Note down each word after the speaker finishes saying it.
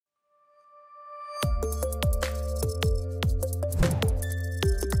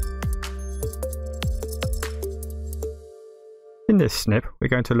In this snip, we're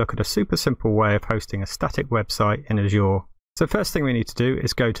going to look at a super simple way of hosting a static website in Azure. So first thing we need to do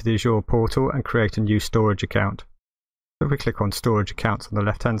is go to the Azure portal and create a new storage account. So if we click on Storage Accounts on the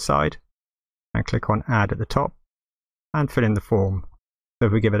left-hand side and click on Add at the top and fill in the form. So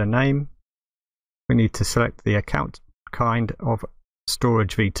if we give it a name, we need to select the account kind of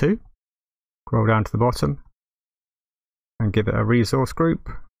Storage v2, scroll down to the bottom and give it a resource group,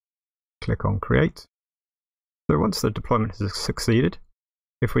 click on Create. So once the deployment has succeeded,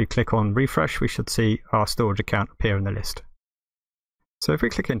 if we click on refresh, we should see our storage account appear in the list. So if we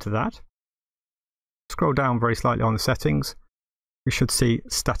click into that, scroll down very slightly on the settings, we should see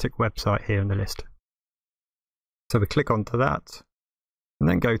static website here in the list. So we click onto that and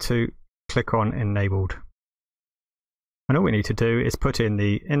then go to click on enabled. And all we need to do is put in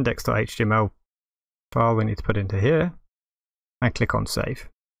the index.html file we need to put into here and click on save.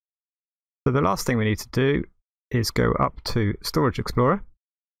 So the last thing we need to do is go up to Storage Explorer,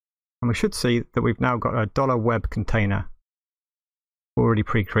 and we should see that we've now got a $web container already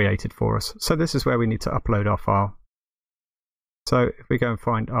pre-created for us. So this is where we need to upload our file. So if we go and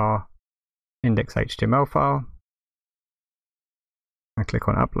find our index.html file and click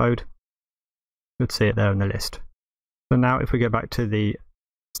on upload, you should see it there in the list. So now if we go back to the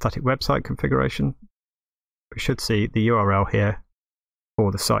static website configuration, we should see the URL here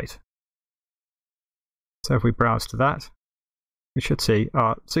for the site. So if we browse to that, we should see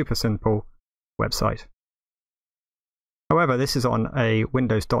our super simple website. However, this is on a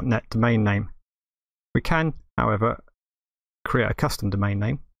Windows.net domain name. We can, however, create a custom domain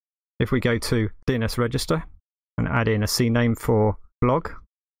name. If we go to DNS register and add in a CNAME for blog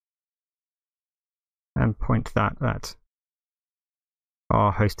and point that at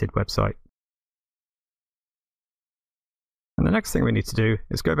our hosted website. And the next thing we need to do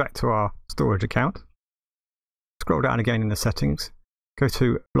is go back to our storage account. Scroll down again in the settings, go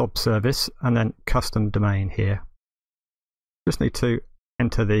to blob service and then custom domain here. Just need to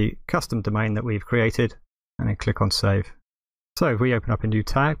enter the custom domain that we've created and then click on save. So if we open up a new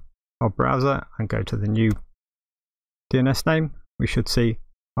tab, our browser, and go to the new DNS name, we should see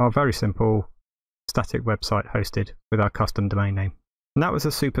our very simple static website hosted with our custom domain name. And that was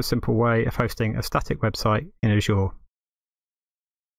a super simple way of hosting a static website in Azure.